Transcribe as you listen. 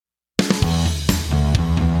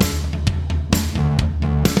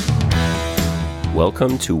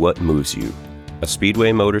Welcome to What Moves You, a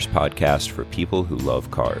Speedway Motors podcast for people who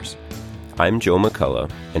love cars. I'm Joe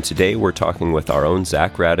McCullough, and today we're talking with our own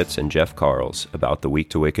Zach Raditz and Jeff Carls about the Week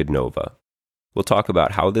to Wicked Nova. We'll talk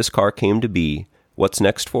about how this car came to be, what's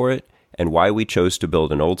next for it, and why we chose to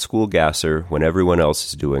build an old-school gasser when everyone else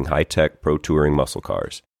is doing high-tech pro touring muscle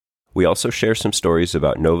cars. We also share some stories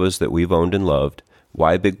about Novas that we've owned and loved,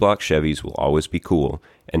 why big block Chevys will always be cool,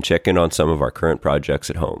 and check in on some of our current projects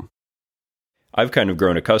at home. I've kind of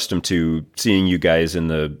grown accustomed to seeing you guys in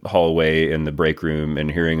the hallway and the break room and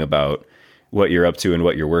hearing about what you're up to and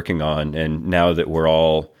what you're working on. And now that we're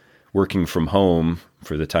all working from home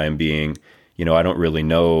for the time being, I don't really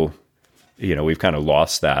know, we've kind of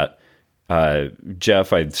lost that.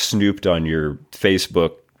 Jeff, I snooped on your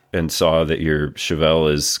Facebook and saw that your Chevelle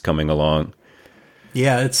is coming along.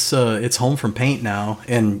 Yeah, it's home from paint now.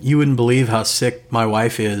 And you wouldn't believe how sick my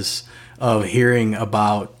wife is of hearing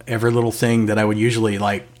about every little thing that I would usually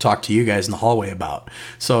talk to you guys in the hallway about.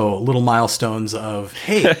 So little milestones of,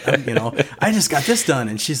 hey, I just got this done.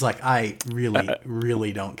 And she's like, I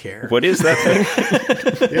really don't care. What is that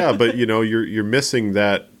thing? Yeah, but you're missing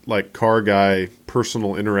that car guy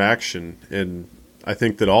personal interaction. And I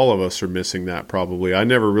think that all of us are missing that probably. I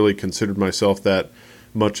never really considered myself that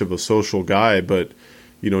much of a social guy, but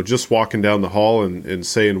just walking down the hall and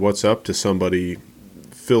saying what's up to somebody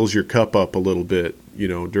fills your cup up a little bit,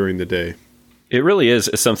 during the day. It really is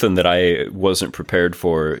something that I wasn't prepared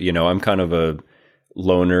for. I'm kind of a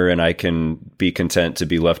loner, and I can be content to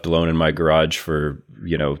be left alone in my garage for,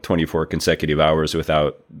 24 consecutive hours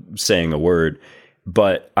without saying a word.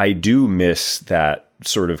 But I do miss that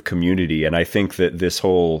sort of community. And I think that this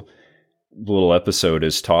whole little episode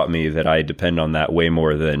has taught me that I depend on that way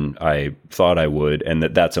more than I thought I would. And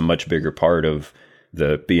that's a much bigger part of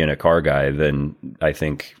the being a car guy than I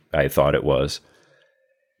think I thought it was.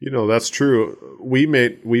 That's true. We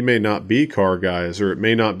may not be car guys, or it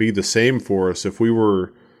may not be the same for us if we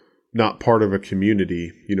were not part of a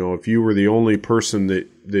community. If you were the only person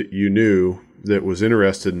that you knew that was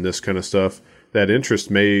interested in this kind of stuff, that interest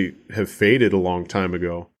may have faded a long time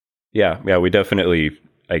ago. Yeah, we definitely,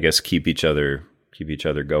 I guess, keep each other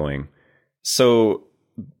going. So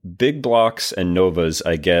big blocks and Novas,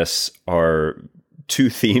 I guess, are two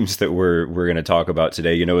themes that we're going to talk about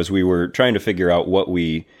today. As we were trying to figure out what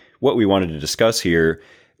we wanted to discuss here,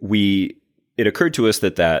 it occurred to us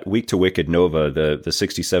that Week to Wicked Nova, the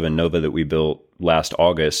 67 Nova that we built last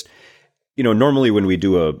August, normally when we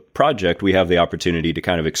do a project, we have the opportunity to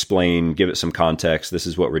kind of explain, give it some context. This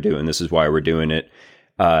is what we're doing. This is why we're doing it.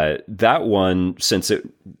 That one, since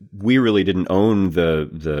we really didn't own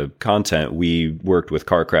the content, we worked with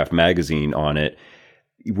CarCraft Magazine on it.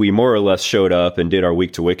 We more or less showed up and did our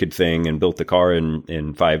Week to Wicked thing and built the car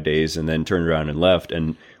in 5 days and then turned around and left.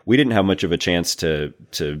 And we didn't have much of a chance to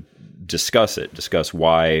discuss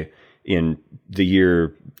why in the year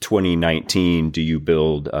 2019 do you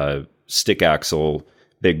build a stick axle,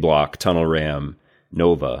 big block, tunnel ram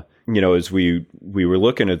Nova. As we were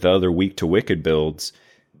looking at the other Week to Wicked builds,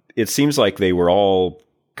 it seems like they were all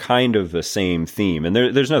kind of the same theme. And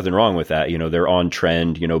there's nothing wrong with that. They're on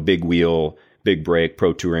trend, big wheel, big brake,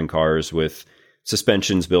 pro touring cars with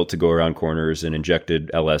suspensions built to go around corners and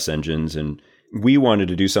injected LS engines. And we wanted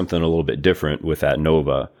to do something a little bit different with that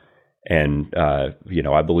Nova. And, I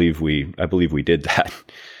believe we did that.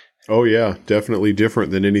 Oh yeah, definitely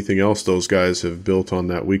different than anything else those guys have built on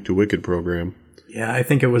that Week to Wicked program. Yeah, I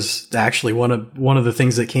think it was actually one of the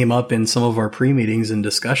things that came up in some of our pre-meetings and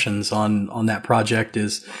discussions on that project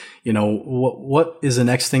is, what is the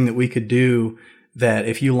next thing that we could do that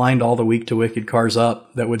if you lined all the Week to Wicked cars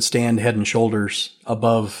up, that would stand head and shoulders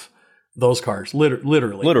above those cars,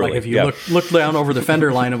 literally. Like if you look down over the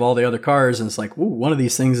fender line of all the other cars, and it's like, ooh, one of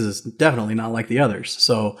these things is definitely not like the others.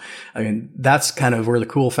 So, I mean, that's kind of where the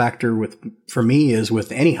cool factor for me is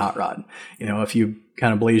with any hot rod. If you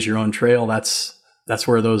kind of blaze your own trail, that's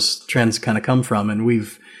where those trends kind of come from. And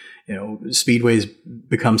we've, Speedway's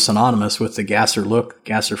become synonymous with the gasser look,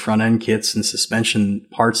 gasser front end kits and suspension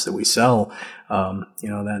parts that we sell.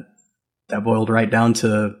 That boiled right down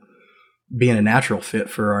to being a natural fit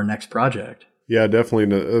for our next project. Yeah,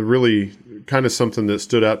 definitely. A really kind of something that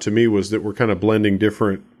stood out to me was that we're kind of blending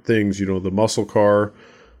different things, the muscle car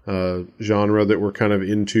genre that we're kind of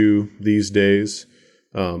into these days.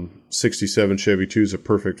 67 Chevy 2 is a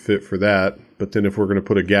perfect fit for that. But then if we're going to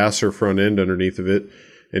put a gasser front end underneath of it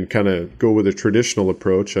and kind of go with a traditional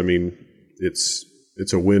approach, I mean, it's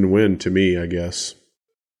a win-win to me, I guess.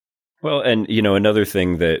 Well, and another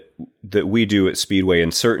thing that we do at Speedway,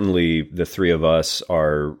 and certainly the three of us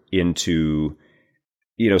are into,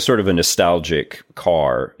 sort of a nostalgic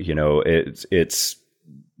car. It's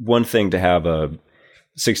one thing to have a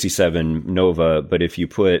 67 Nova, but if you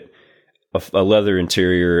put a leather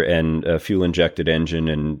interior and a fuel injected engine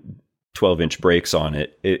and 12-inch brakes on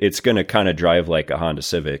it, it's going to kind of drive like a Honda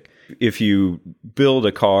Civic. If you build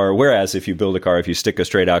a car, if you stick a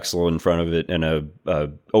straight axle in front of it and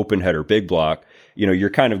a open header big block, you're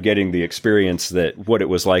kind of getting the experience that what it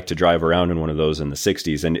was like to drive around in one of those in the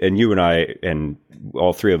 60s. And you and I and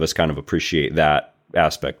all three of us kind of appreciate that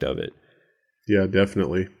aspect of it. Yeah,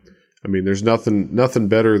 definitely. I mean, there's nothing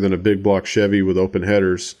better than a big block Chevy with open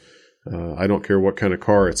headers. I don't care what kind of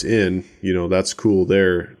car it's in, that's cool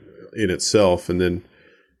there in itself. And then,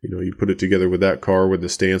 you put it together with that car with the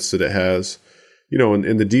stance that it has,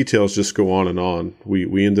 and the details just go on and on.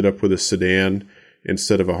 We ended up with a sedan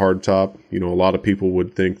instead of a hardtop. A lot of people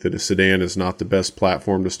would think that a sedan is not the best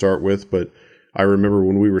platform to start with, but I remember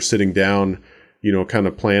when we were sitting down, kind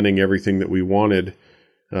of planning everything that we wanted,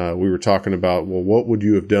 we were talking about, well, what would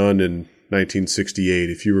you have done in 1968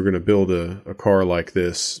 if you were going to build a car like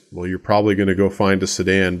this? Well, you're probably going to go find a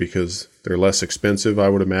sedan because they're less expensive, I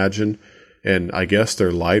would imagine, and I guess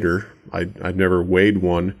they're lighter. I've never weighed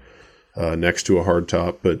one next to a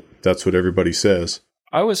hardtop, but that's what everybody says.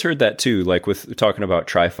 I always heard that too, like with talking about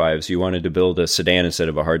Tri-5s, you wanted to build a sedan instead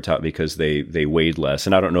of a hardtop because they weighed less.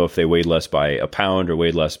 And I don't know if they weighed less by a pound or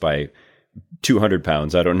weighed less by 200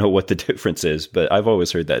 pounds. I don't know what the difference is, but I've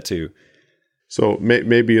always heard that too. So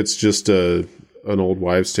maybe it's just an old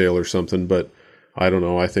wives' tale or something, but I don't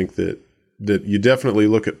know. I think that you definitely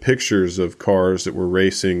look at pictures of cars that were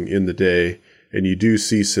racing in the day, and you do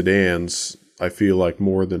see sedans, I feel like,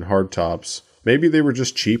 more than hardtops. Maybe they were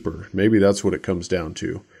just cheaper. Maybe that's what it comes down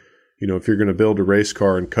to. If you're going to build a race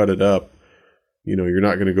car and cut it up, you're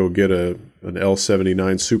not going to go get an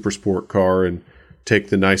L79 Super Sport car and take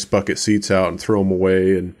the nice bucket seats out and throw them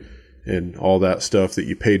away and all that stuff that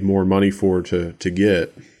you paid more money for to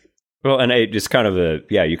get. Well, and it's kind of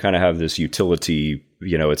you kind of have this utility,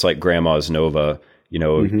 it's like grandma's Nova,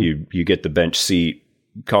 Mm-hmm. you get the bench seat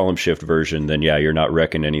column shift version, then you're not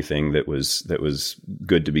wrecking anything that was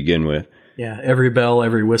good to begin with. Yeah, every bell,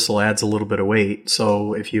 every whistle adds a little bit of weight.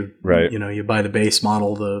 So if you you buy the base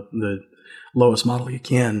model, the lowest model you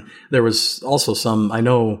can. There was also some, I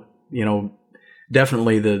know,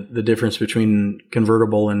 definitely the difference between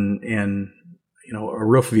convertible and a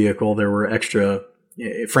roof vehicle. There were extra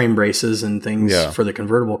frame braces and things for the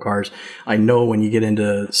convertible cars. I know when you get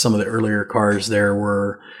into some of the earlier cars, there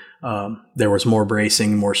was more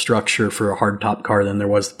bracing, more structure for a hardtop car than there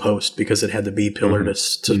was the Post because it had the B pillar to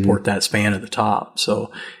support that span at the top.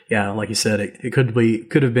 So like you said, it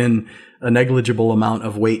could have been a negligible amount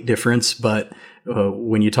of weight difference, but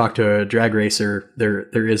when you talk to a drag racer,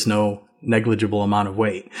 there is no negligible amount of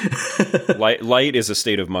weight. Light is a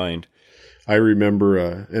state of mind. I remember,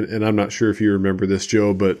 and I'm not sure if you remember this,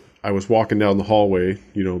 Joe, but I was walking down the hallway,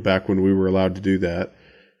 back when we were allowed to do that.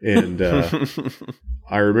 And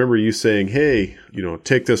I remember you saying, hey,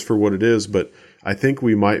 take this for what it is, but I think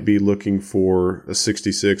we might be looking for a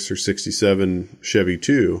 66 or 67 Chevy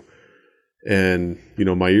 2. And,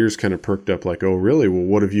 my ears kind of perked up like, oh, really? Well,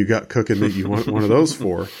 what have you got cooking that you want one of those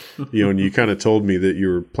for? And you kind of told me that you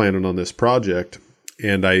were planning on this project.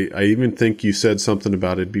 And I even think you said something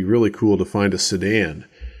about it'd be really cool to find a sedan.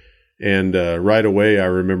 And right away, I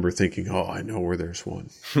remember thinking, oh, I know where there's one.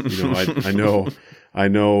 I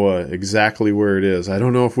know exactly where it is. I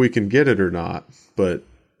don't know if we can get it or not, but,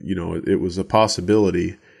 it was a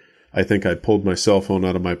possibility. I think I pulled my cell phone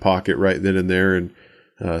out of my pocket right then and there and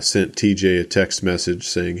sent TJ a text message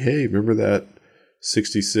saying, hey, remember that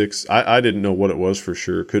 66? I didn't know what it was for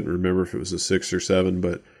sure. Couldn't remember if it was a 6 or 7,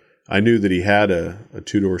 but I knew that he had a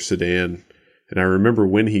two-door sedan. And I remember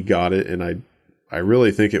when he got it, and I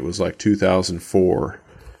really think it was like 2004.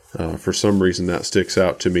 For some reason that sticks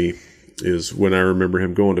out to me, is when I remember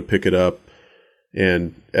him going to pick it up.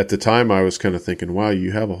 And at the time I was kind of thinking, wow,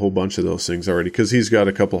 you have a whole bunch of those things already, because he's got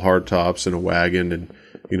a couple hard tops and a wagon, and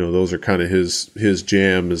those are kind of his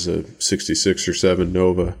jam is a 66 or 7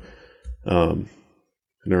 Nova. And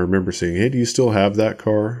I remember saying, hey, do you still have that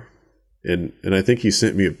car? And I think he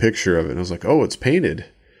sent me a picture of it, and I was like, oh, it's painted.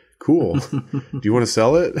 Cool. Do you want to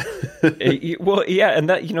sell it? Well, yeah. And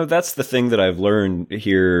that, that's the thing that I've learned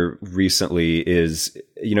here recently is,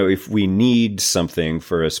 if we need something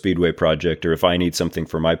for a Speedway project, or if I need something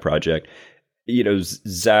for my project,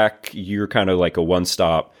 Zach, you're kind of like a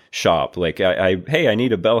one-stop shop. Like, hey, I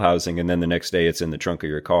need a bell housing, and then the next day it's in the trunk of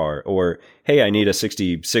your car. Or, hey, I need a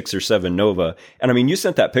 66 or 7 Nova. And I mean, you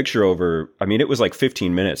sent that picture over. I mean, it was like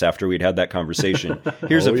 15 minutes after we'd had that conversation.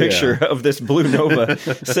 Here's a picture of this blue Nova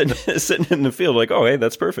sitting in the field. Like, oh, hey,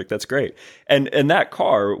 that's perfect. That's great. And that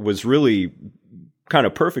car was really kind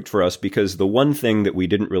of perfect for us because the one thing that we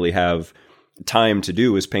didn't really have time to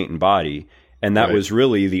do was paint and body. And that was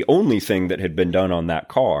really the only thing that had been done on that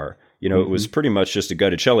car. It was pretty much just a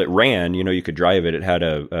gutted shell. It ran, you could drive it. It had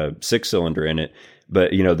a 6-cylinder in it,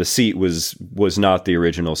 but the seat was not the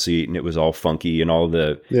original seat, and it was all funky, and all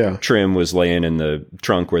the trim was laying in the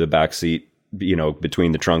trunk where the back seat,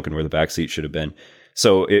 between the trunk and where the back seat should have been.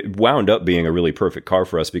 So it wound up being a really perfect car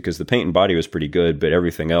for us because the paint and body was pretty good, but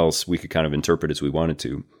everything else we could kind of interpret as we wanted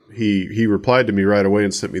to. He replied to me right away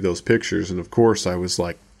and sent me those pictures, and of course I was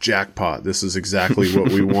like, jackpot, this is exactly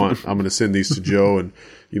what we want. I'm going to send these to Joe and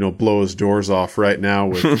blow his doors off right now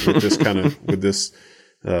with this kind of with this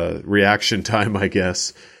reaction time, I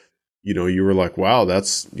guess. You were like, wow,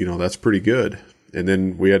 that's pretty good. And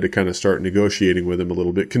then we had to kind of start negotiating with him a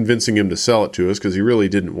little bit, convincing him to sell it to us because he really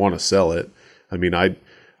didn't want to sell it. I mean, I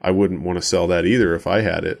wouldn't want to sell that either if I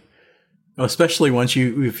had it. Especially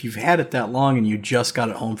if you've had it that long and you just got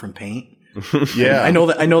it home from paint. Yeah. I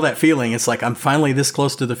know that feeling. It's like I'm finally this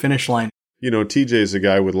close to the finish line. TJ's a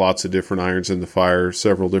guy with lots of different irons in the fire,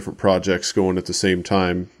 several different projects going at the same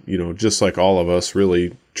time, just like all of us,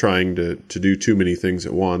 really trying to do too many things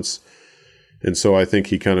at once. And so I think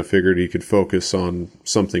he kind of figured he could focus on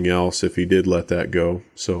something else if he did let that go.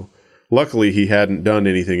 So luckily he hadn't done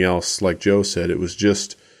anything else. Like Joe said, it was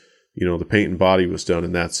just, the paint and body was done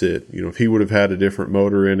and that's it. If he would have had a different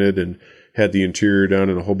motor in it and had the interior done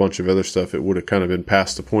and a whole bunch of other stuff, it would have kind of been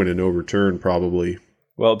past the point of no return probably.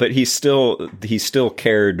 Well, but he still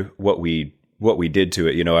cared what we did to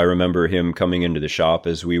it. I remember him coming into the shop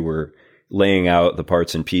as we were laying out the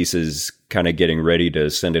parts and pieces, kind of getting ready to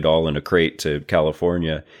send it all in a crate to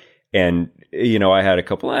California. And, I had a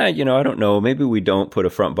couple, I don't know, maybe we don't put a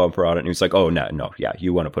front bumper on it. And he was like, oh, no, yeah,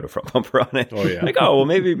 you want to put a front bumper on it. Oh, yeah. Like, oh, well,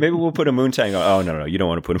 maybe we'll put a moon tank on. Oh, no, you don't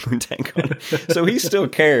want to put a moon tank on it. So he still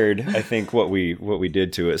cared, I think, what we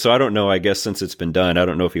did to it. So I don't know, I guess since it's been done, I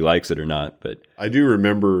don't know if he likes it or not. But I do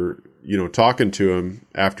remember, talking to him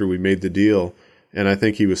after we made the deal, and I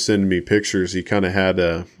think he was sending me pictures. He kind of had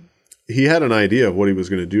an idea of what he was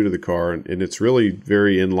going to do to the car, and it's really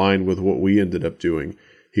very in line with what we ended up doing.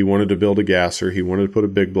 He wanted to build a gasser. He wanted to put a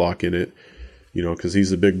big block in it, because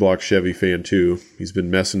he's a big block Chevy fan too. He's been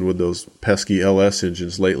messing with those pesky LS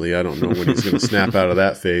engines lately. I don't know when he's going to snap out of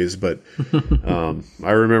that phase, but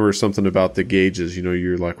I remember something about the gauges.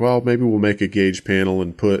 You're like, well, maybe we'll make a gauge panel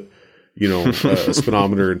and put, a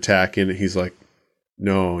speedometer and tack in it. He's like,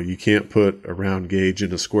 no, you can't put a round gauge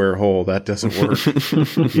in a square hole. That doesn't work.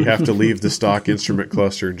 You have to leave the stock instrument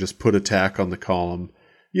cluster and just put a tack on the column.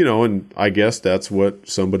 And I guess that's what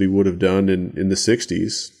somebody would have done in the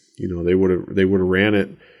 60s. They would have ran it,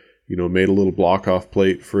 made a little block off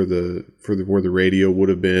plate for the where the radio would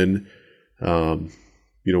have been,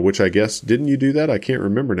 which I guess, didn't you do that? I can't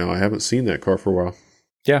remember now. I haven't seen that car for a while.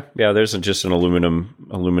 Yeah. There's just an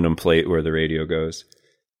aluminum plate where the radio goes.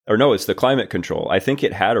 Or no, it's the climate control. I think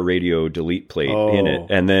it had a radio delete plate in it.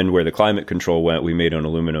 And then where the climate control went, we made an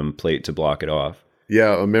aluminum plate to block it off.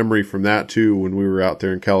 Yeah, a memory from that too. When we were out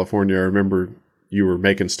there in California, I remember you were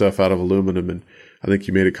making stuff out of aluminum, and I think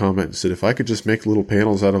you made a comment and said, if I could just make little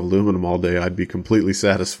panels out of aluminum all day, I'd be completely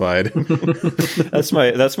satisfied. That's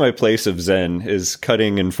my place of zen, is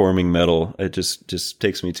cutting and forming metal. It just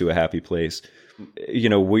takes me to a happy place.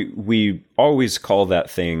 We always call that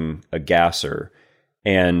thing a gasser.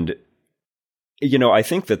 And, I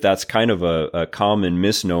think that's kind of a common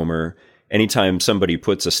misnomer. Anytime somebody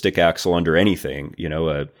puts a stick axle under anything,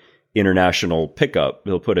 a international pickup,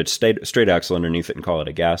 they'll put a straight axle underneath it and call it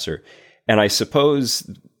a gasser. And I suppose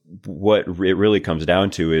what it really comes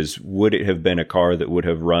down to is, would it have been a car that would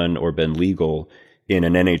have run or been legal in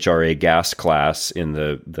an NHRA gas class in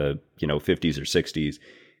the 50s or 60s?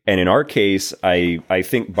 And in our case, I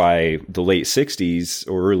think by the late 60s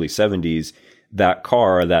or early 70s, that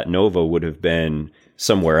car, that Nova, would have been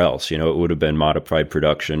somewhere else. It would have been modified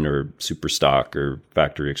production or super stock or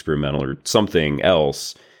factory experimental or something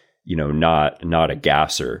else, not a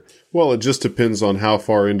gasser. Well, it just depends on how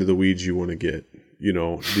far into the weeds you want to get. Do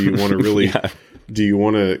you want to really, do you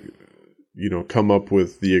want to, come up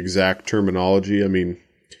with the exact terminology? I mean,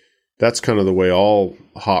 that's kind of the way all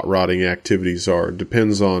hot rodding activities are. It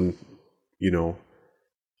depends on,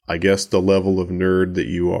 I guess the level of nerd that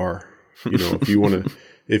you are. If you want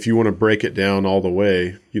if you want to break it down all the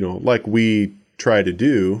way, like we try to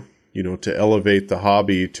do, to elevate the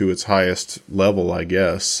hobby to its highest level, I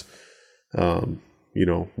guess,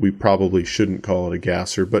 we probably shouldn't call it a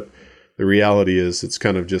gasser, but the reality is it's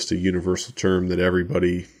kind of just a universal term that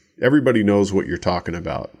everybody knows what you're talking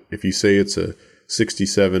about. If you say it's a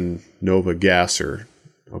 67 Nova gasser,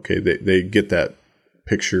 okay, they get that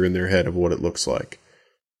picture in their head of what it looks like.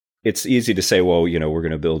 It's easy to say, well, we're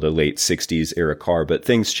going to build a late 60s era car, but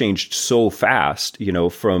things changed so fast,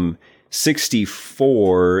 from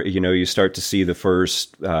 64, you start to see the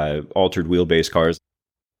first altered wheelbase cars.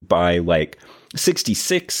 By like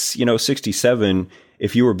 66, 67,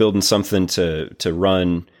 if you were building something to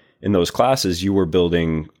run in those classes, you were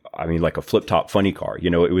building, like a flip-top funny car. It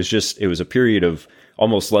was a period of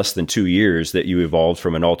almost less than 2 years that you evolved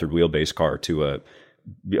from an altered wheelbase car to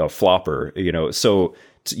a flopper, so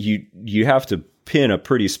you have to pin a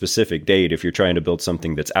pretty specific date if you're trying to build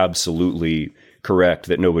something that's absolutely correct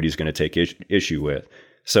that nobody's going to take issue with.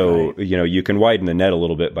 So, right. You can widen the net a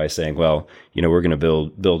little bit by saying, well, we're going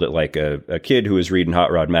to build it like a kid who was reading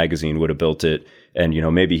Hot Rod magazine would have built it. And,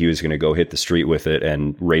 maybe he was going to go hit the street with it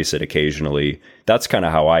and race it occasionally. That's kind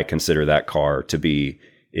of how I consider that car to be,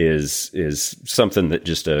 is something that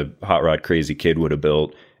just a hot rod crazy kid would have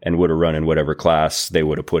built and would have run in whatever class they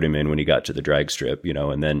would have put him in when he got to the drag strip,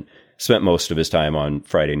 and then spent most of his time on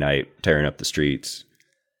Friday night tearing up the streets.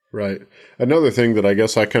 Right. Another thing that I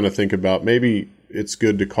guess I kind of think about, maybe it's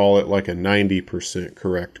good to call it like a 90%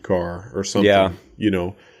 correct car or something. Yeah.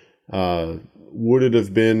 Would it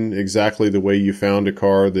have been exactly the way you found a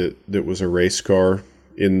car that was a race car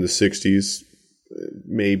in the 60s?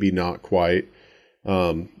 Maybe not quite.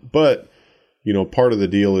 But, part of the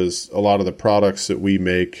deal is a lot of the products that we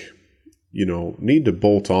make, need to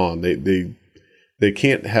bolt on. They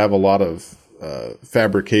can't have a lot of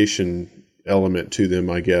fabrication element to them,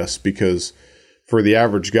 I guess, because for the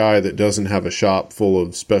average guy that doesn't have a shop full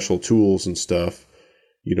of special tools and stuff,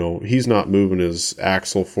 he's not moving his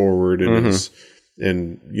axle forward and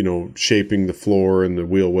shaping the floor and the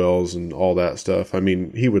wheel wells and all that stuff.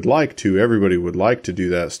 He would like to, everybody would like to do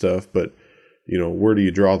that stuff, but where do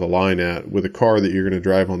you draw the line at with a car that you're going to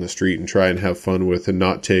drive on the street and try and have fun with and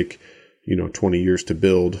not take, 20 years to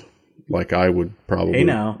build, like I would probably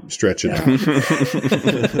stretch it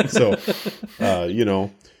out.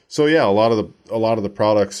 So yeah, a lot of the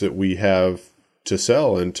products that we have to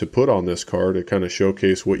sell and to put on this car to kind of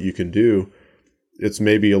showcase what you can do, it's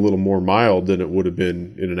maybe a little more mild than it would have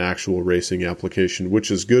been in an actual racing application, which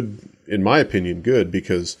is good, in my opinion, good,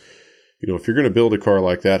 because, if you're going to build a car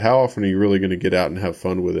like that, how often are you really going to get out and have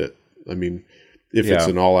fun with it? If it's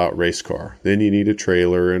an all-out race car, then you need a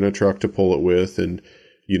trailer and a truck to pull it with, and,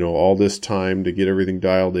 all this time to get everything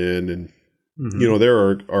dialed in. And, there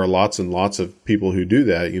are lots and lots of people who do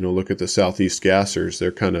that. Look at the Southeast Gassers.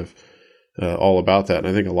 They're kind of all about that. And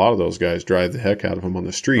I think a lot of those guys drive the heck out of them on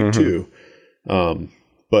the street too.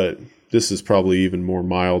 But this is probably even more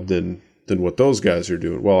mild than what those guys are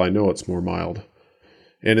doing. Well, I know it's more mild.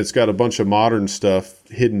 And it's got a bunch of modern stuff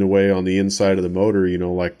hidden away on the inside of the motor,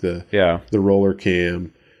 like the roller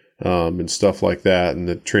cam and stuff like that. And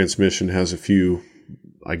the transmission has a few,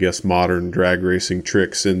 I guess, modern drag racing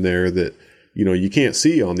tricks in there that, you can't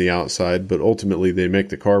see on the outside, but ultimately they make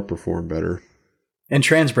the car perform better. And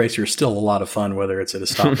Transbracer is still a lot of fun, whether it's at a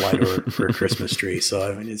stoplight or a Christmas tree.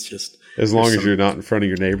 So, it's just... As long as you're not in front of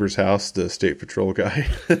your neighbor's house, the state patrol guy.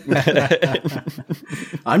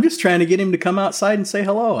 I'm just trying to get him to come outside and say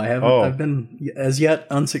hello. I've been as yet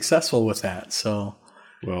unsuccessful with that. So,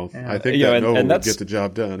 well, I think that Nova would get the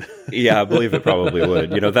job done. Yeah, I believe it probably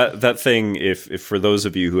would. That thing, if for those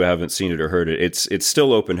of you who haven't seen it or heard it, it's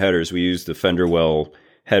still open headers. We use the Fenderwell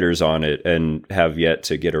headers on it and have yet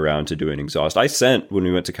to get around to doing exhaust. When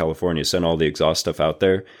we went to California, sent all the exhaust stuff out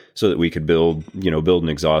there so that we could build an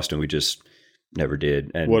exhaust, and we just never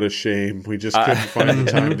did. And what a shame. We just couldn't find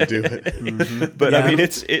the time to do it. But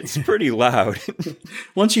it's pretty loud.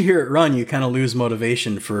 Once you hear it run, you kind of lose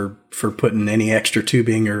motivation for putting any extra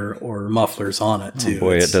tubing or mufflers on it too. Oh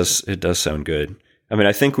boy, it does sound good.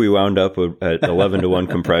 I think we wound up at 11-to-1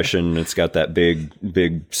 compression. It's got that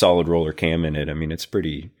big solid roller cam in it. It's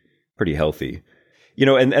pretty healthy,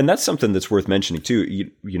 and that's something that's worth mentioning too.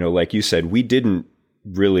 Like you said, we didn't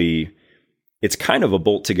really, it's kind of a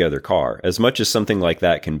bolt together car as much as something like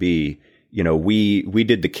that can be. We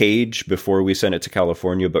did the cage before we sent it to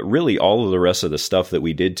California, but really all of the rest of the stuff that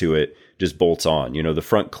we did to it just bolts on, the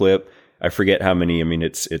front clip. I forget how many,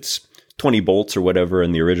 it's 20 bolts or whatever.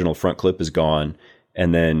 And the original front clip is gone.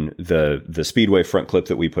 And then the Speedway front clip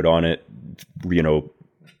that we put on it,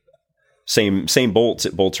 same bolts,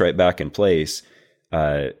 it bolts right back in place.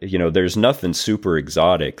 There's nothing super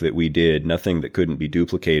exotic that we did, nothing that couldn't be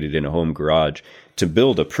duplicated in a home garage to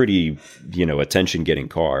build a pretty, attention-getting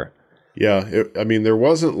car. Yeah, there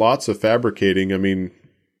wasn't lots of fabricating.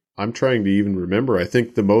 I'm trying to even remember. I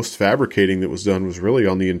think the most fabricating that was done was really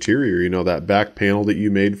on the interior, that back panel that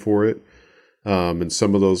you made for it, and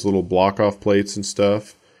some of those little block-off plates and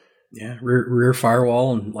stuff. Yeah, rear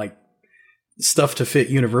firewall and like stuff to fit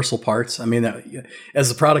universal parts.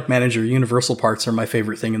 As a product manager, universal parts are my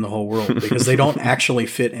favorite thing in the whole world because they don't actually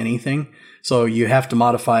fit anything. So you have to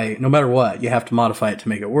modify, no matter what, you have to modify it to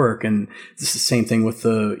make it work. And it's the same thing with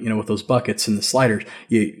with those buckets and the sliders.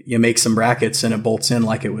 You make some brackets and it bolts in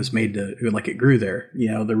like it was made to, like it grew there.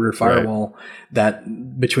 The rear firewall,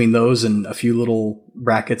 that between those and a few little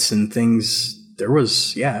brackets and things,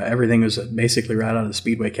 everything was basically right out of the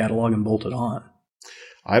Speedway catalog and bolted on.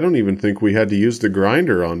 I don't even think we had to use the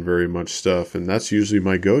grinder on very much stuff, and that's usually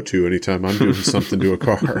my go-to anytime I'm doing something to a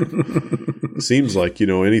car. Seems like,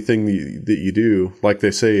 anything that you do, like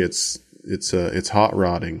they say, it's hot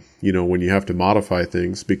rodding, when you have to modify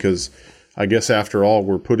things, because I guess after all,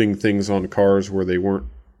 we're putting things on cars where they weren't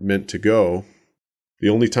meant to go. The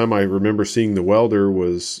only time I remember seeing the welder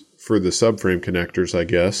was for the subframe connectors, I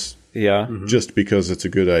guess. Yeah. Just because it's a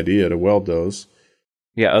good idea to weld those.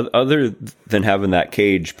 Yeah, other than having that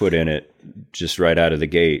cage put in it just right out of the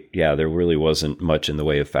gate, there really wasn't much in the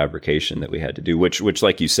way of fabrication that we had to do, which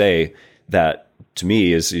like you say, that to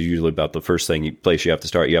me is usually about the first place you have to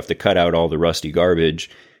start. You have to cut out all the rusty garbage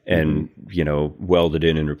and, weld it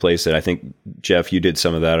in and replace it. I think, Jeff, you did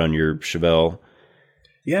some of that on your Chevelle.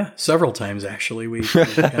 Yeah, several times, actually. When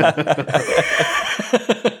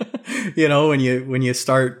you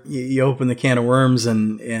start, you open the can of worms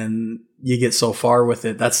and you get so far with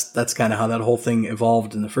it. That's kind of how that whole thing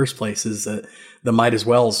evolved in the first place, is that the Might As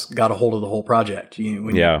Well's got a hold of the whole project.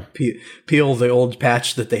 You peel the old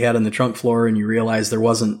patch that they had on the trunk floor and you realize there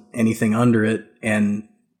wasn't anything under it, and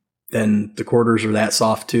then the quarters are that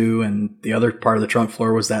soft too, and the other part of the trunk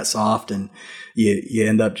floor was that soft, and you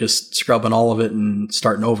end up just scrubbing all of it and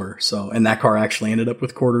starting over. So, and that car actually ended up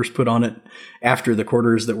with quarters put on it after the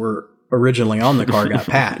quarters that were originally on the car got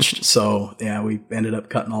patched. So we ended up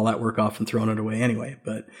cutting all that work off and throwing it away anyway.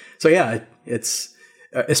 But so it's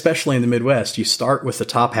especially in the Midwest, you start with the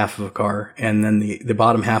top half of a car and then the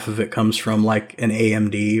bottom half of it comes from like an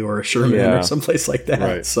AMD or a Sherman or someplace like that.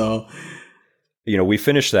 Right. So, we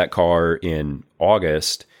finished that car in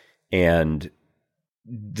August, and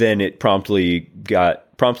then it promptly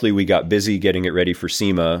we got busy getting it ready for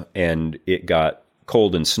SEMA, and it got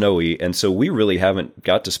cold and snowy, and so we really haven't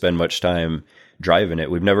got to spend much time driving it.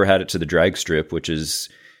 We've never had it to the drag strip, which is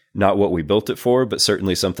not what we built it for, but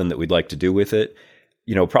certainly something that we'd like to do with it.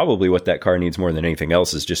 Probably what that car needs more than anything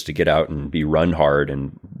else is just to get out and be run hard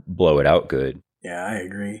and blow it out good. Yeah, I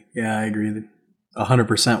agree.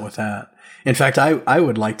 100% with that. In fact, I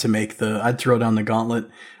would like to I'd throw down the gauntlet.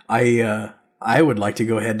 I would like to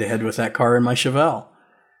go head to head with that car in my Chevelle.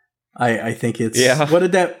 I think it's, what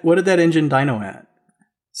did that engine dyno at?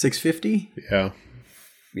 650? Yeah.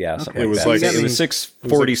 Yeah. Something okay. like that. It was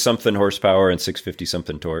 640 something horsepower and 650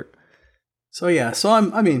 something torque. So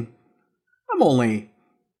I'm only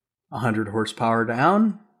 100 horsepower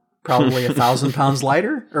down, probably 1,000 pounds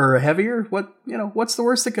lighter or heavier. What's the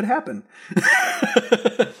worst that could happen?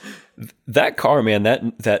 That car, man,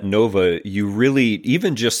 that Nova, you really,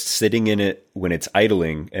 even just sitting in it when it's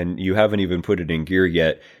idling and you haven't even put it in gear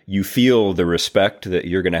yet, you feel the respect that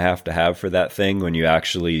you're going to have for that thing when you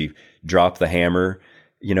actually drop the hammer.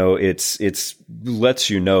 It's lets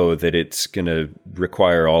you know that it's going to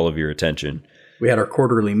require all of your attention. We had our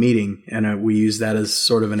quarterly meeting, and we used that as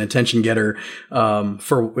sort of an attention getter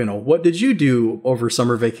for, what did you do over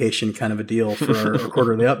summer vacation kind of a deal for our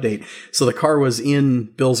quarterly update. So the car was in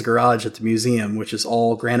Bill's garage at the museum, which is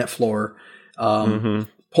all granite floor.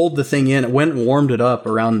 Pulled the thing in, went and warmed it up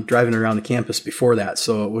driving around the campus before that.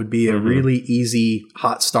 So it would be a really easy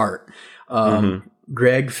hot start.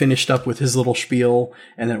 Greg finished up with his little spiel,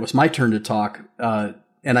 and then it was my turn to talk.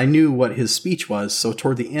 And I knew what his speech was. So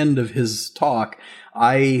toward the end of his talk,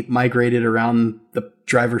 I migrated around the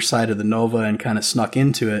driver's side of the Nova and kind of snuck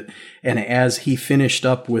into it. And as he finished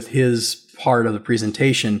up with his part of the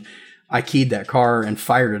presentation, I keyed that car and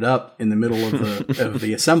fired it up in the middle of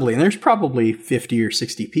the assembly. And there's probably 50 or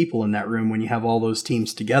 60 people in that room when you have all those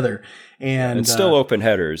teams together. And it's still open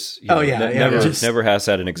headers. Never has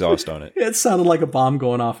had an exhaust on it. It sounded like a bomb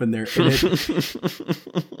going off in there.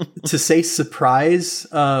 To say surprise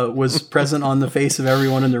was present on the face of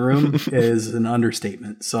everyone in the room is an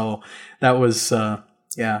understatement. So that was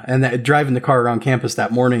Yeah, and driving the car around campus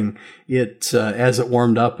that morning, it as it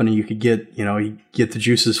warmed up and you could get you get the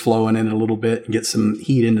juices flowing in it a little bit and get some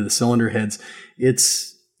heat into the cylinder heads.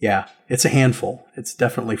 It's a handful. It's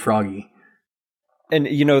definitely froggy. And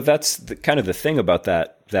that's kind of the thing about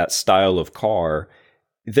that style of car.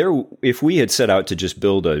 If we had set out to just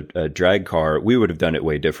build a drag car, we would have done it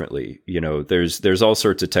way differently. There's all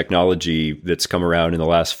sorts of technology that's come around in the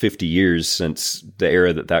last 50 years since the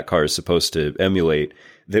era that car is supposed to emulate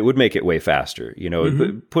that would make it way faster.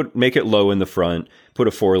 Make it low in the front, put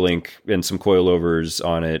a 4-link and some coilovers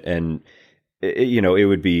on it, and it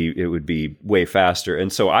would be way faster.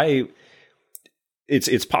 And so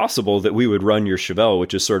it's possible that we would run your Chevelle,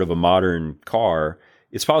 which is sort of a modern car.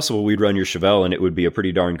 It's possible we'd run your Chevelle and it would be a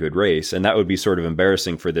pretty darn good race. And that would be sort of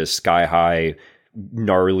embarrassing for this sky high,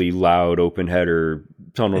 gnarly, loud, open header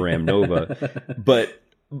tunnel ram Nova. but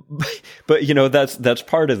that's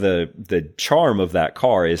part of the charm of that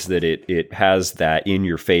car is that it has that in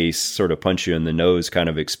your face sort of punch you in the nose kind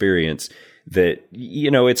of experience that,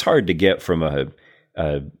 it's hard to get from a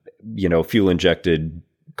fuel injected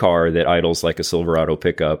car that idles like a Silverado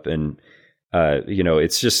pickup. And,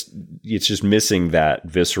 it's just missing that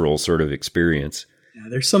visceral sort of experience. Yeah,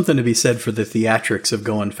 there's something to be said for the theatrics of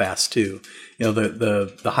going fast too.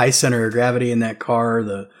 The high center of gravity in that car,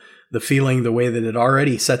 the feeling, the way that it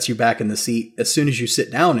already sets you back in the seat as soon as you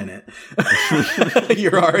sit down in it.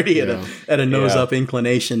 You're already at a nose up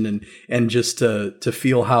inclination, and just to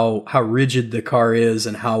feel how rigid the car is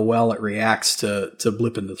and how well it reacts to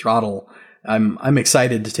blipping the throttle. I'm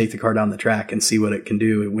excited to take the car down the track and see what it can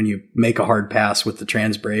do when you make a hard pass with the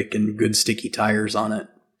trans brake and good sticky tires on it.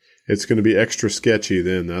 It's going to be extra sketchy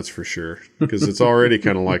then, that's for sure, because it's already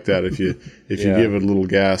kind of like that. If you give it a little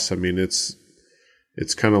gas, I mean, it's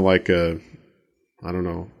kind of like I don't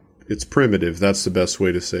know, it's primitive. That's the best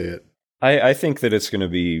way to say it. I think that it's going to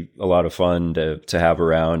be a lot of fun to have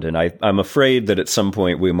around, and I'm afraid that at some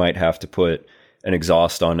point we might have to put an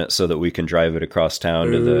exhaust on it so that we can drive it across town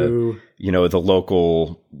to the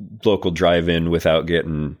local drive-in without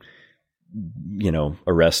getting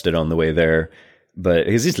arrested on the way there. But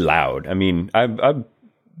because it's loud. I mean, I've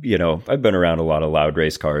been around a lot of loud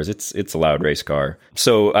race cars. It's a loud race car.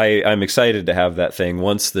 So I'm excited to have that thing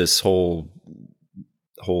once this whole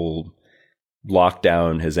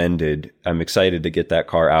lockdown has ended. I'm excited to get that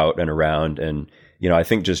car out and around, and I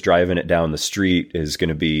think just driving it down the street is going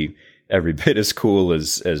to be every bit as cool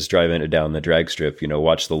as driving it down the drag strip.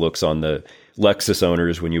 Watch the looks on the Lexus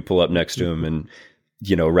owners when you pull up next to them and,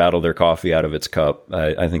 rattle their coffee out of its cup.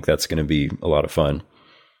 I think that's going to be a lot of fun.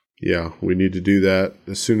 Yeah, we need to do that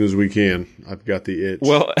as soon as we can. I've got the itch.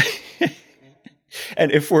 Well,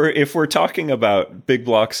 and if we're talking about big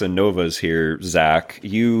blocks and Novas here, Zach,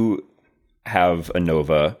 you have a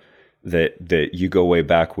Nova that you go way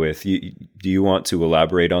back with. Do you want to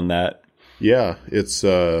elaborate on that? Yeah, it's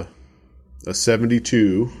a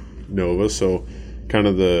 72 Nova, so kind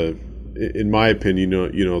of in my opinion,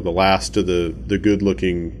 the last of the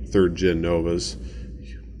good-looking third-gen Novas.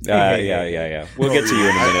 Yeah. We'll get to you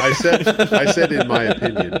in a minute. I said in my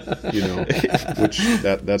opinion, which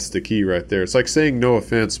that's the key right there. It's like saying no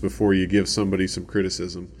offense before you give somebody some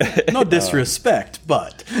criticism. No disrespect,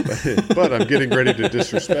 but I'm getting ready to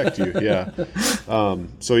disrespect you. Yeah.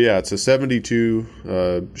 So yeah, it's a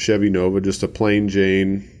 72 Chevy Nova, just a plain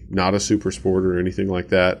Jane, not a super sport or anything like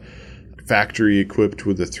that. Factory equipped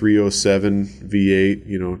with a 307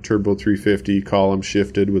 V8, turbo 350, column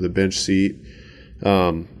shifted with a bench seat.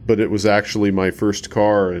 But it was actually my first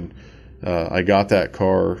car, and I got that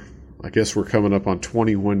car, I guess we're coming up on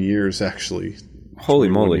 21 years actually. Holy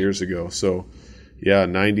moly. Years ago. So yeah,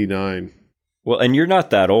 99. Well, and you're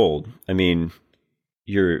not that old. I mean,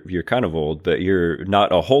 you're kind of old, but you're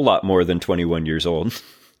not a whole lot more than 21 years old.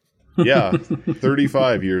 Yeah,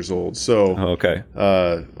 35 years old. So okay.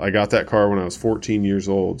 I got that car when I was 14 years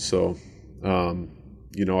old. So,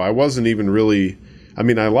 I wasn't even really, I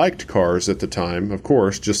liked cars at the time, of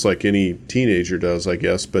course, just like any teenager does, I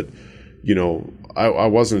guess. But, I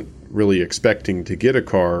wasn't really expecting to get a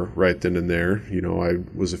car right then and there. I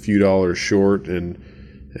was a few dollars short and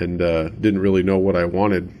didn't really know what I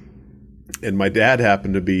wanted. And my dad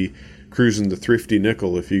happened to be cruising the Thrifty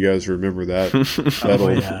Nickel, if you guys remember that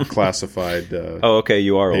old classified okay,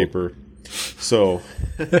 you are paper. Old. So,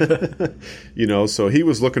 so he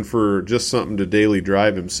was looking for just something to daily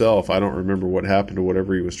drive himself. I don't remember what happened to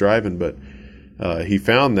whatever he was driving, but he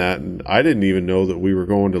found that, and I didn't even know that we were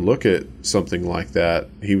going to look at something like that.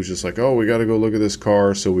 He was just like, oh, we got to go look at this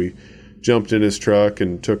car. So we jumped in his truck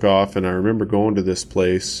and took off, and I remember going to this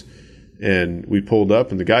place, and we pulled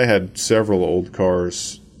up, and the guy had several old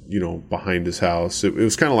cars, behind his house. It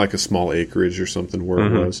was kind of like a small acreage or something where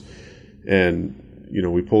it was. And,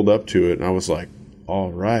 we pulled up to it and I was like,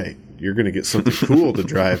 all right, you're going to get something cool to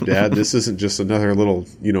drive, Dad. This isn't just another little,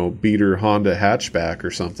 beater Honda hatchback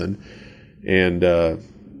or something. And,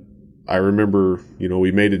 I remember,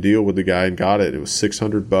 we made a deal with the guy and got it. It was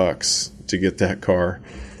 $600 to get that car.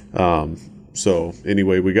 So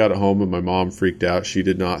anyway, we got it home and my mom freaked out. She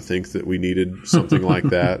did not think that we needed something like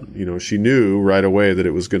that. She knew right away that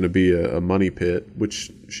it was going to be a money pit,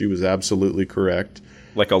 which she was absolutely correct.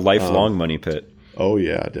 Like a lifelong money pit. Oh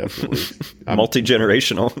yeah, definitely.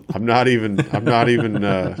 Multi-generational. I'm not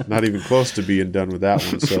even close to being done with that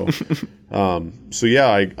one. So yeah,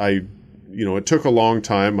 I it took a long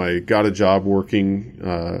time. I got a job working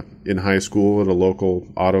in high school at a local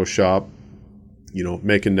auto shop,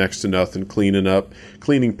 making next to nothing,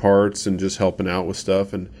 cleaning parts and just helping out with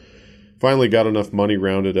stuff. And finally got enough money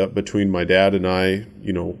rounded up between my dad and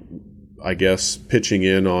I guess pitching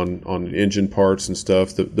in on engine parts and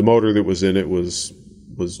stuff. The motor that was in it was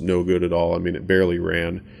no good at all. I mean, it barely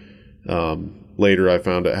ran. Later I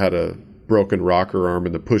found it had a broken rocker arm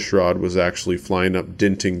and the push rod was actually flying up,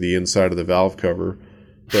 denting the inside of the valve cover.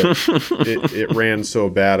 But it ran so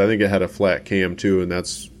bad. I think it had a flat cam too, and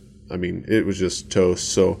it was just toast.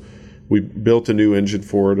 So we built a new engine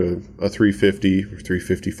for it, a 350 or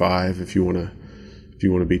 355 if you want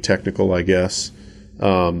to be technical, I guess.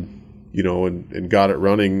 And got it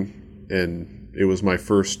running, and it was my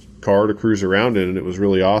first car to cruise around in, and it was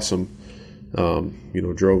really awesome.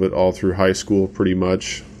 Drove it all through high school pretty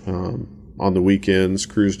much. On the weekends,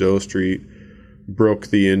 cruised O Street, broke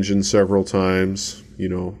the engine several times,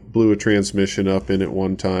 blew a transmission up in it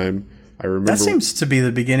one time. I remember that seems to be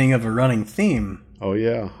the beginning of a running theme. Oh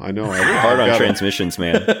yeah, I know. Hard on transmissions,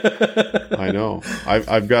 man. I know.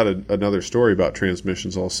 I've got another story about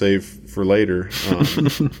transmissions I'll save for later.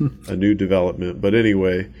 A new development. But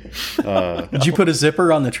anyway. Did you put a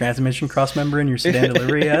zipper on the transmission crossmember in your sedan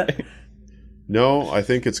delivery yet? No, I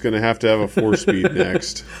think it's going to have a 4-speed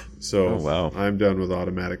next. So wow. I'm done with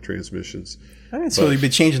automatic transmissions. So you'll be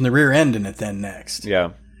changing the rear end in it then next.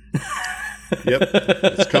 Yeah. Yep.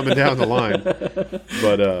 It's coming down the line.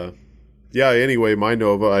 But yeah, anyway, my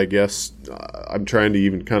Nova, I guess I'm trying to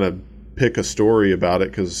even kind of pick a story about it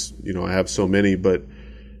because, I have so many. But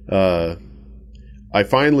I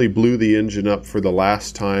finally blew the engine up for the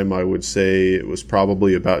last time. I would say it was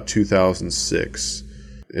probably about 2006.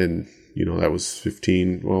 And that was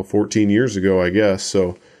 14 years ago, I guess.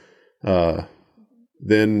 So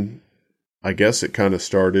then I guess it kind of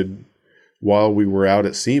started while we were out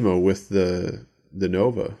at SEMA with the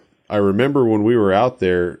Nova. I remember when we were out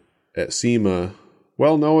there at SEMA,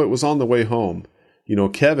 well, no, it was on the way home.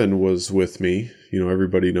 Kevin was with me.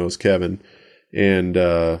 Everybody knows Kevin. And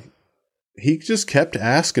he just kept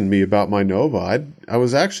asking me about my Nova. I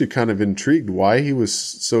was actually kind of intrigued why he was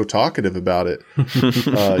so talkative about it.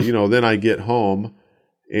 Then I get home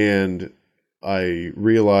and I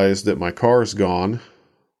realized that my car's gone.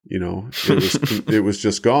 It was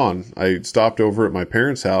just gone. I stopped over at my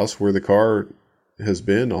parents' house where the car has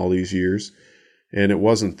been all these years, and it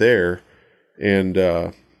wasn't there. And,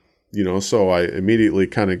 so I immediately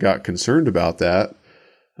kind of got concerned about that.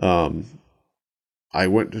 I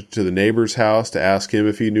went to the neighbor's house to ask him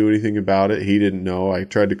if he knew anything about it. He didn't know. I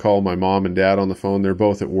tried to call my mom and dad on the phone. They're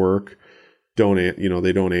both at work. They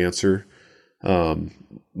don't answer.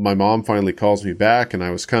 My mom finally calls me back, and I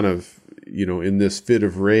was kind of, in this fit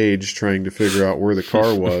of rage trying to figure out where the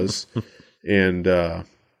car was. And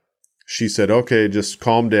she said, okay, just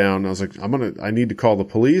calm down. I was like, I need to call the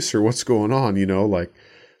police, or what's going on?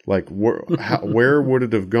 Where would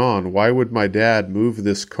it have gone? Why would my dad move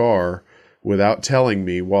this car without telling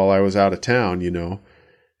me while I was out of town,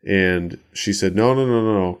 And she said,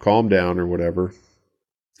 no, calm down or whatever.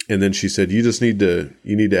 And then she said, you need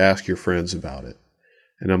to ask your friends about it.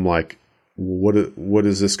 And I'm like, what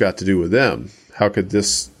has this got to do with them? How could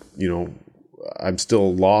this, I'm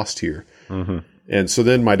still lost here. Mm-hmm. And so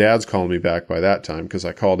then my dad's calling me back by that time because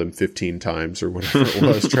I called him 15 times or whatever it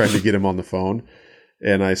was trying to get him on the phone.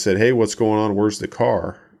 And I said, hey, what's going on? Where's the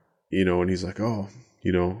car? And he's like, oh,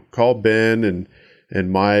 call Ben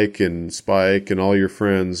and Mike and Spike and all your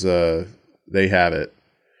friends. They have it.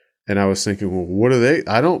 And I was thinking, well, what are they?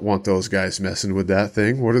 I don't want those guys messing with that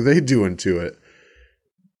thing. What are they doing to it?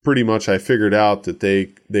 Pretty much I figured out that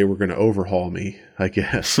they were going to overhaul me, I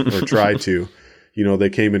guess, or try to. They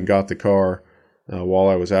came and got the car while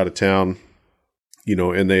I was out of town,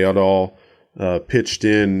 and they had all pitched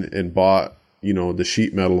in and bought, the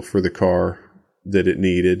sheet metal for the car that it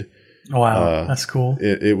needed. Wow, that's cool.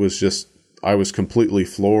 It was just, I was completely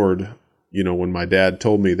floored when my dad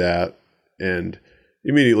told me that, and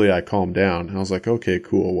immediately I calmed down. I was like, okay,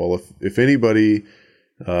 cool. Well, if anybody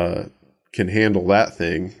can handle that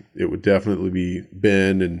thing, it would definitely be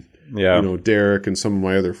Ben and Derek and some of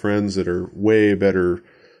my other friends that are way better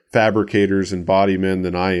fabricators and body men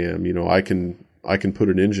than I am. I can put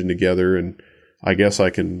an engine together, and I guess I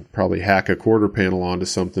can probably hack a quarter panel onto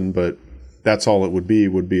something, but that's all it would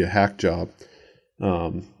be a hack job.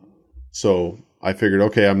 So I figured,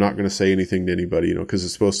 okay, I'm not going to say anything to anybody, because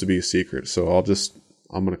it's supposed to be a secret. So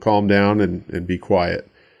I'm going to calm down and be quiet.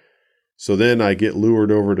 So then I get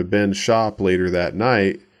lured over to Ben's shop later that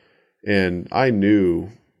night, and I knew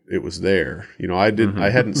it was there. I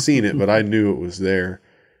hadn't seen it, but I knew it was there.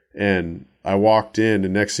 And I walked in,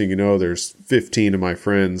 and next thing you know, there's 15 of my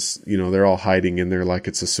friends, they're all hiding in there like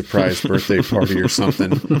it's a surprise birthday party or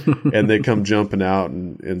something. And they come jumping out,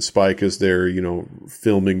 and Spike is there,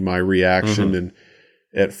 filming my reaction. And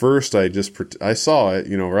at first I saw it,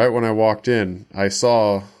 right when I walked in, I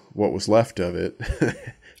saw what was left of it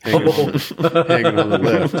hanging on the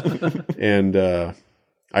lift. And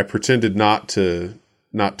I pretended not to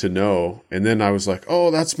know. And then I was like,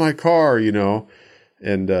 oh, that's my car,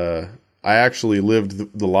 and I actually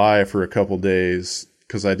lived the lie for a couple days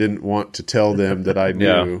because I didn't want to tell them that I knew.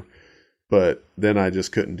 Yeah. But then I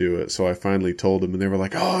just couldn't do it. So I finally told them, and they were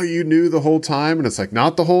like, oh, you knew the whole time? And it's like,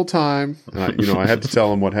 not the whole time. And I had to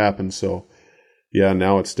tell them what happened. So yeah,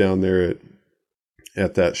 now it's down there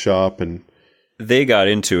at that shop. And they got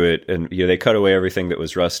into it, and they cut away everything that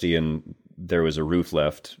was rusty, and there was a roof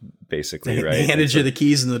left, basically, right? They handed you the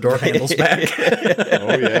keys and the door handles back.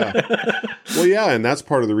 Oh yeah. Well, yeah, and that's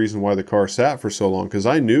part of the reason why the car sat for so long, because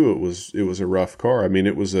I knew it was a rough car. I mean,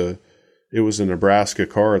 it was a Nebraska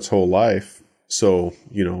car its whole life, so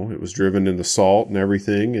it was driven in the salt and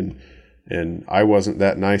everything, and I wasn't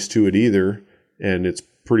that nice to it either, and it's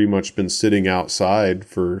pretty much been sitting outside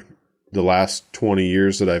for the last 20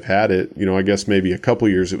 years that I've had it. I guess maybe a couple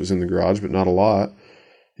years it was in the garage, but not a lot.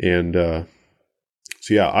 And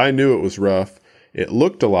so yeah, I knew it was rough. It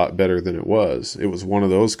looked a lot better than it was. It was one of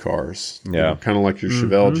those cars, kind of like your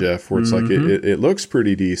Chevelle, Jeff, where it's like it looks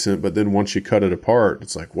pretty decent, but then once you cut it apart,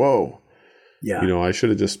 it's like, whoa, yeah, I should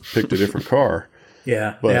have just picked a different car.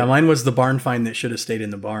 Yeah, but, mine was the barn find that should have stayed in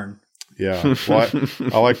the barn. Yeah, well,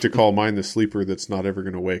 I like to call mine the sleeper that's not ever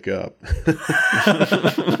going to wake up.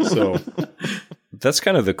 So that's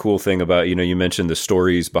kind of the cool thing about, you mentioned the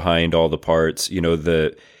stories behind all the parts,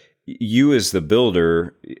 you as the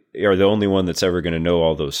builder are the only one that's ever going to know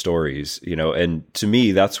all those stories, and to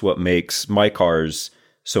me, that's what makes my cars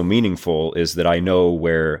so meaningful, is that I know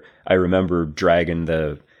where I remember dragging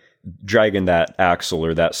that axle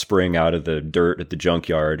or that spring out of the dirt at the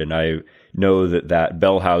junkyard. And I know that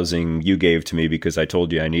bell housing you gave to me because I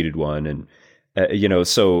told you I needed one. And,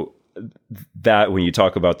 so that when you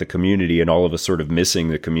talk about the community and all of us sort of missing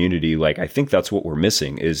the community, like, I think that's what we're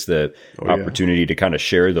missing, is the opportunity to kind of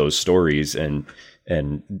share those stories and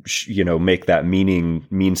make that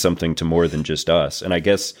mean something to more than just us. And I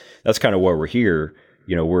guess that's kind of why we're here.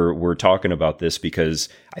 We're talking about this because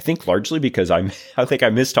I think largely because I think I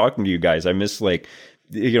miss talking to you guys. I miss, like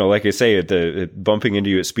I say, bumping into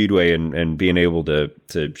you at Speedway and being able to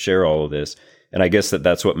share all of this. And I guess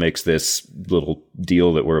that's what makes this little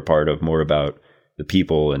deal that we're a part of more about the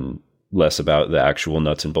people and less about the actual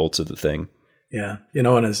nuts and bolts of the thing. Yeah.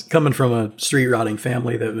 And as coming from a street rotting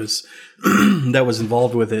family that was, that was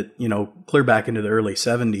involved with it, clear back into the early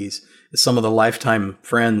 70s, some of the lifetime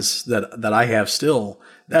friends that I have still,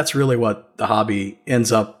 that's really what the hobby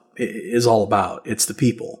is all about. It's the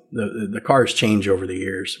people. The cars change over the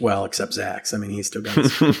years. Well, except Zach's. I mean, he's still got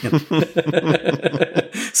his,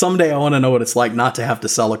 Someday I want to know what it's like not to have to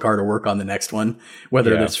sell a car to work on the next one,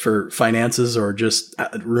 whether it's for finances or just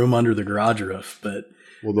room under the garage roof. But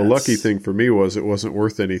well, the lucky thing for me was it wasn't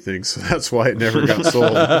worth anything, so that's why it never got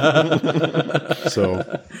sold.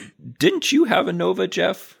 So, didn't you have a Nova,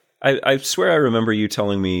 Jeff? I swear I remember you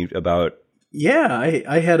telling me about. Yeah,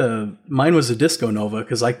 I had mine was a Disco Nova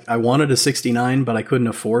because I wanted a 69, but I couldn't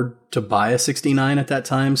afford to buy a 69 at that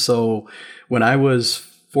time. So when I was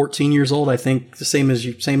 14 years old, I think the same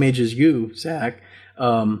age as you, Zach,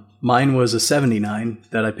 mine was a 79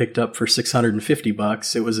 that I picked up for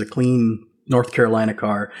 $650. It was a clean North Carolina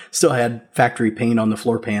car. Still had factory paint on the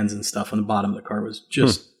floor pans and stuff on the bottom of the car. Was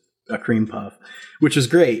just a cream puff, which is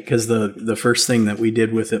great because the first thing that we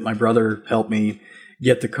did with it, my brother helped me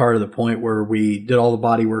get the car to the point where we did all the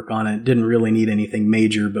body work on it. Didn't really need anything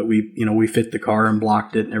major, but we fit the car and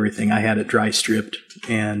blocked it and everything. I had it dry stripped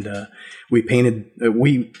and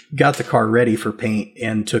we got the car ready for paint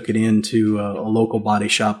and took it into a local body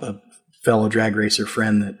shop, a fellow drag racer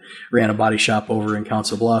friend that ran a body shop over in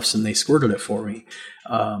Council Bluffs, and they squirted it for me.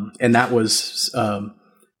 And that was,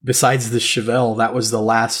 besides the Chevelle, that was the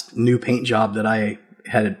last new paint job that I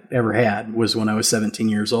had ever had, was when I was 17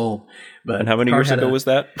 years old. But and how many years ago was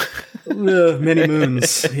that? Many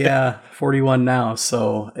moons. Yeah, 41 now.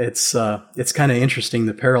 So it's kind of interesting,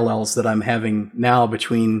 the parallels that I'm having now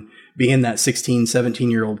between being that 16,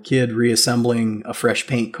 17-year-old kid reassembling a fresh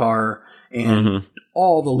paint car and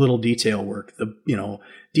all the little detail work,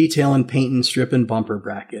 detailing, painting, stripping bumper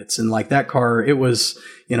brackets. And like that car, it was,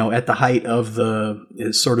 at the height of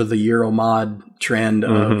the sort of the Euro mod trend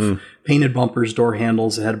of painted bumpers, door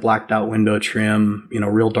handles. It had blacked out window trim,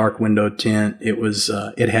 real dark window tint. It was,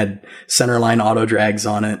 it had centerline auto drags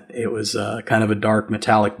on it. It was kind of a dark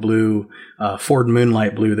metallic blue, Ford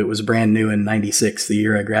Moonlight blue that was brand new in '96. The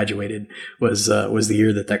year I graduated was the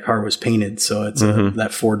year that car was painted. So it's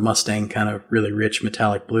that Ford Mustang kind of really rich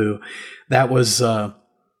metallic blue. That was,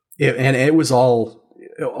 it was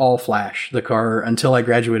all flash. The car, until I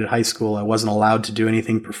graduated high school, I wasn't allowed to do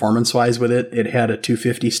anything performance wise with it. It had a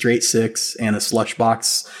 250 straight six and a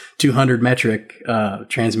Slushbox 200 metric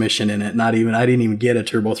transmission in it. I didn't even get a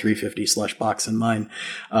turbo 350 Slushbox in mine.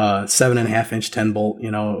 7.5 inch 10 bolt.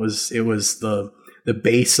 It was the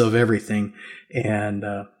base of everything. And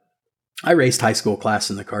I raced high school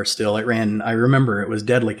class in the car still. I remember it was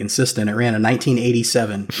deadly consistent. It ran a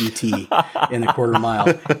 1987 ET in the quarter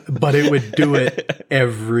mile, but it would do it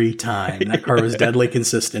every time. That car was deadly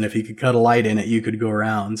consistent. If you could cut a light in it, you could go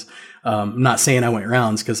rounds. I'm not saying I went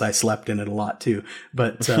rounds because I slept in it a lot too,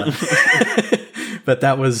 but, but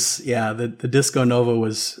that was, the Disco Nova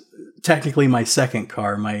was technically my second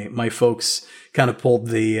car. My folks kind of pulled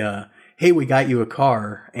the, hey, we got you a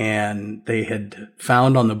car, and they had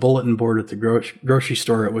found on the bulletin board at the grocery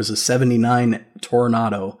store, it was a 79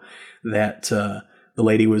 Toronado that the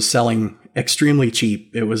lady was selling extremely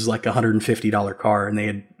cheap. It was like $150 car, and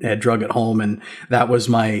they had drug it home, and that was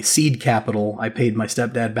my seed capital. I paid my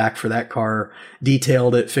stepdad back for that car,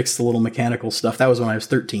 detailed it, fixed the little mechanical stuff. That was when I was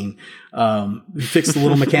 13. Fixed the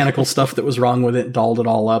little mechanical stuff that was wrong with it, dolled it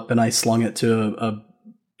all up, and I slung it to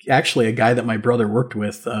actually a guy that my brother worked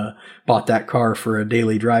with, bought that car for a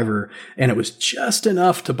daily driver, and it was just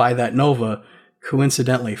enough to buy that Nova,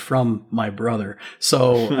 coincidentally, from my brother.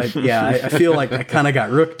 So I feel like I kind of got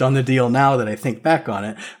rooked on the deal now that I think back on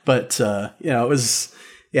it. But, it was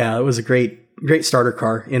a great starter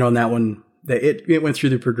car, and that one, it went through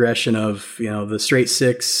the progression of, the straight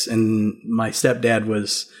six, and my stepdad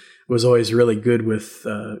was always really good with,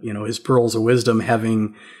 his pearls of wisdom,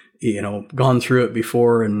 having, gone through it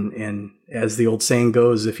before. And as the old saying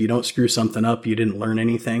goes, if you don't screw something up, you didn't learn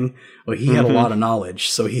anything. Well, he had a lot of knowledge,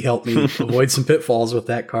 so he helped me avoid some pitfalls with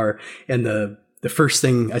that car. And the first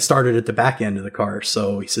thing, I started at the back end of the car.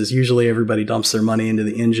 So he says, usually everybody dumps their money into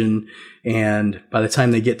the engine, and by the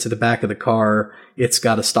time they get to the back of the car, it's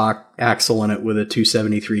got a stock axle in it with a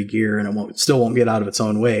 273 gear, and it still won't get out of its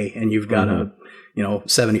own way. And you've got a,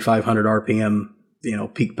 7,500 RPM,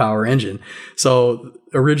 peak power engine. So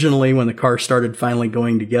originally, when the car started finally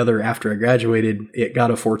going together after I graduated, it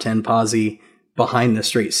got a 410 posi behind the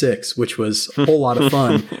straight six, which was a whole lot of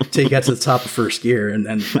fun till you got to the top of first gear, and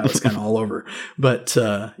then that was kind of all over. But,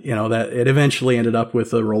 that it eventually ended up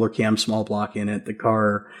with a roller cam small block in it. The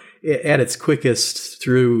car, at its quickest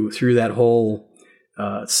through that whole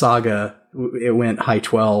saga, it went high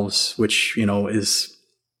 12s, which, is,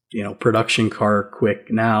 production car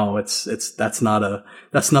quick now. That's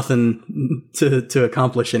nothing to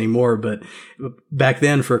accomplish anymore. But back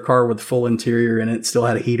then, for a car with full interior and it still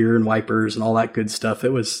had a heater and wipers and all that good stuff, it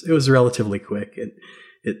was relatively quick.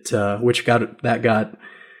 Which got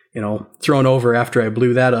thrown over after I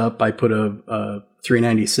blew that up. I put a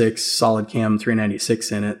 396 solid cam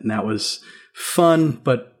 396 in it, and that was fun,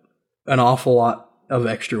 but an awful lot of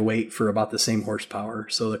extra weight for about the same horsepower.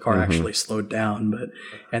 So the car actually slowed down,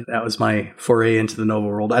 and that was my foray into the Nova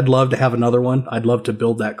world. I'd love to have another one. I'd love to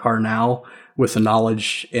build that car now with the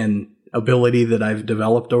knowledge and ability that I've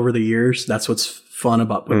developed over the years. That's what's fun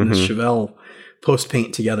about putting this Chevelle post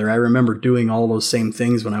paint together. I remember doing all those same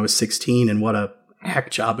things when I was 16, and what a hack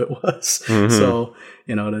job it was. So,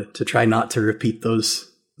 to try not to repeat those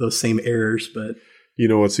same errors, but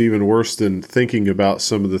what's even worse than thinking about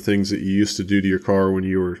some of the things that you used to do to your car when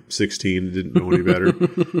you were 16 and didn't know any better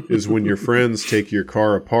is when your friends take your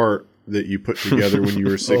car apart that you put together when you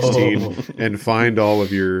were 16 and find all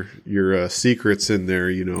of your secrets in there,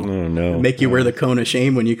 Oh, no. Make you wear the cone of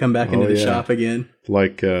shame when you come back into the shop again.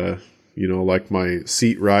 Like, like my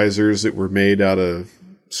seat risers that were made out of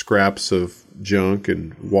scraps of junk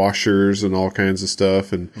and washers and all kinds of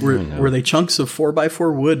stuff. And were they chunks of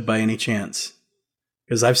 4x4 wood by any chance?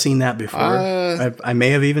 Because I've seen that before. I may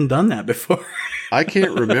have even done that before. I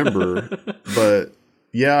can't remember, but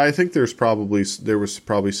yeah, I think there was probably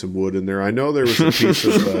some wood in there. I know there was a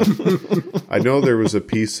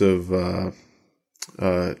piece of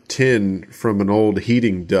tin from an old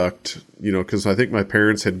heating duct, because I think my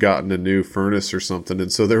parents had gotten a new furnace or something.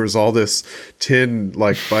 And so there was all this tin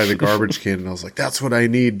like by the garbage can. And I was like, that's what I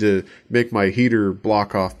need to make my heater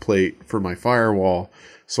block off plate for my firewall.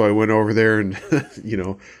 So I went over there and,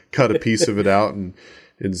 cut a piece of it out and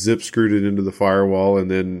zip screwed it into the firewall.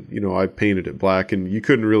 And then, I painted it black, and you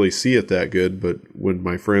couldn't really see it that good. But when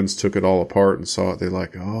my friends took it all apart and saw it, they're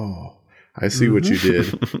like, oh, I see what you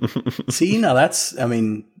did. See, now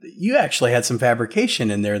you actually had some fabrication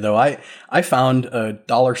in there, though. I found a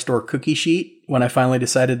dollar store cookie sheet when I finally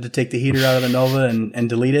decided to take the heater out of the Nova and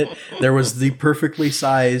delete it. There was the perfectly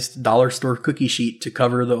sized dollar store cookie sheet to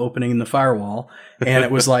cover the opening in the firewall. And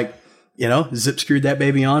it was like, zip screwed that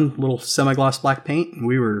baby on, little semi-gloss black paint, and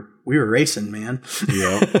we were racing, man.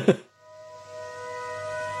 Yeah.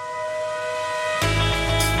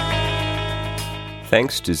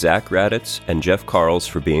 Thanks to Zach Raditz and Jeff Carls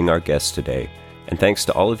for being our guests today, and thanks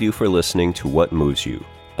to all of you for listening to What Moves You,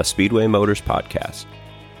 a Speedway Motors podcast.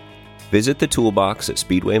 Visit the toolbox at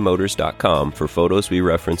speedwaymotors.com for photos we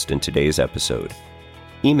referenced in today's episode.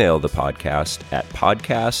 Email the podcast at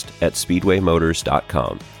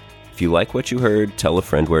podcast@speedwaymotors.com. If you like what you heard, tell a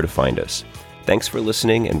friend where to find us. Thanks for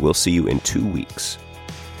listening, and we'll see you in 2 weeks.